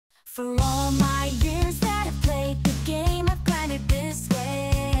For all my years that I've played the game, I've grinded this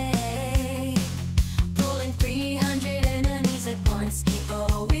way. Pulling 300 enemies at once, it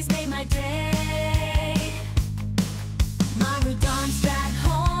always made my day. Marudan,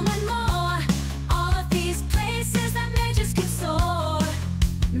 Stratholme and more, all of these places that mages can soar.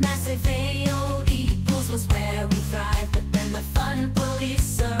 Massive AoE pools was where we thrived, but then the fun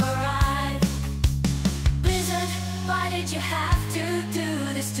police arrived. Blizzard, why did you have to do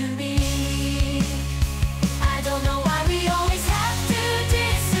this to me? I don't know why we always have to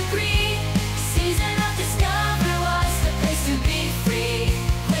disagree. Season of Discover was the place to be free.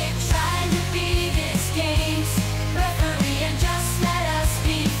 Quit trying to be this game's referee and just let us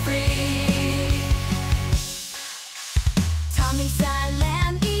be free.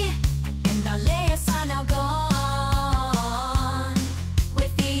 Tommysalami and Arlaeus are now gone.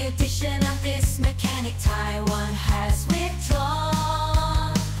 With the addition of this mechanic, Taiwan has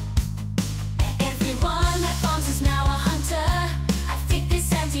withdrawn. Everyone that farms is now a hunter. I think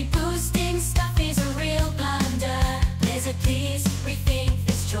this anti-boosting stuff is a real blunder. Blizzard, please rethink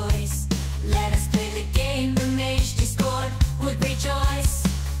this choice. Let us play the game the mage Discord would rejoice.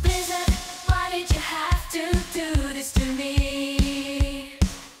 Blizzard, why did you have to do this to me?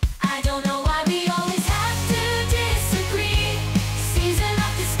 I don't know why we always have to disagree. Season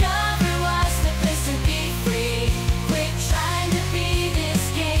of Discover was the place to be free. Quit trying to be this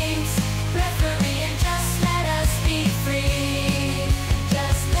game's referee and just let us be free.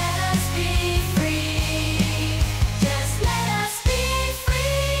 Just let us be free. Just let us be free.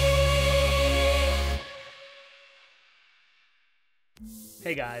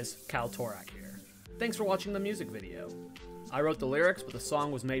 Hey guys, KallTorak here. Thanks for watching the music video. I wrote the lyrics, but the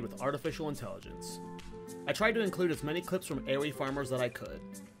song was made with artificial intelligence. I tried to include as many clips from AoE farmers that I could.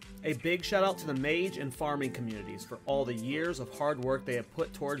 A big shout out to the mage and farming communities for all the years of hard work they have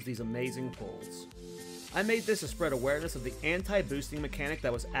put towards these amazing pulls. I made this to spread awareness of the anti-boosting mechanic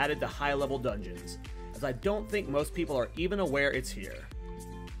that was added to high-level dungeons, as I don't think most people are even aware it's here.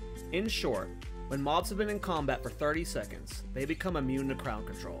 In short, when mobs have been in combat for 30 seconds, they become immune to crown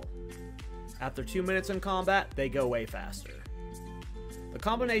control. After 2 minutes in combat, they go way faster. The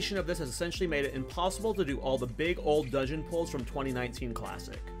combination of this has essentially made it impossible to do all the big old dungeon pulls from 2019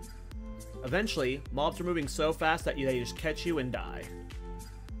 Classic. Eventually, mobs are moving so fast that they just catch you and die.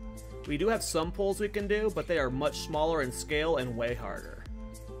 We do have some pulls we can do, but they are much smaller in scale and way harder.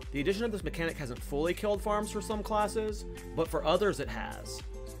 The addition of this mechanic hasn't fully killed farms for some classes, but for others it has.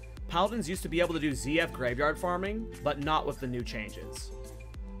 Paladins used to be able to do ZF graveyard farming, but not with the new changes.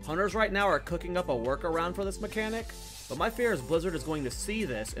 Hunters right now are cooking up a workaround for this mechanic, but my fear is Blizzard is going to see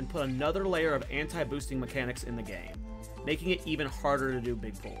this and put another layer of anti-boosting mechanics in the game, making it even harder to do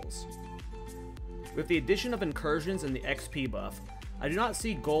big pulls. With the addition of incursions and the XP buff, I do not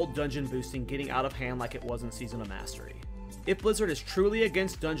see gold dungeon boosting getting out of hand like it was in Season of Mastery. If Blizzard is truly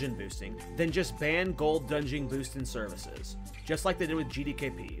against dungeon boosting, then just ban gold dungeon boosting services, just like they did with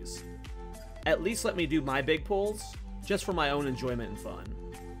GDKPs. At least let me do my big pulls, just for my own enjoyment and fun.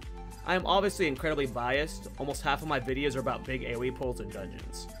 I am obviously incredibly biased, almost half of my videos are about big AoE pulls and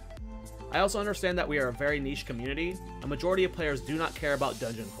dungeons. I also understand that we are a very niche community, a majority of players do not care about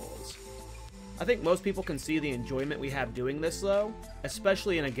dungeon pulls. I think most people can see the enjoyment we have doing this though,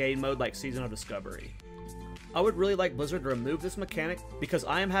 especially in a game mode like Season of Discovery. I would really like Blizzard to remove this mechanic because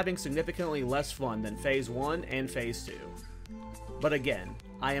I am having significantly less fun than Phase 1 and Phase 2. But again,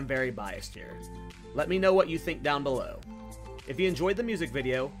 I am very biased here. Let me know what you think down below. If you enjoyed the music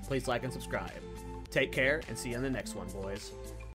video, please like and subscribe. Take care and see you in the next one, boys.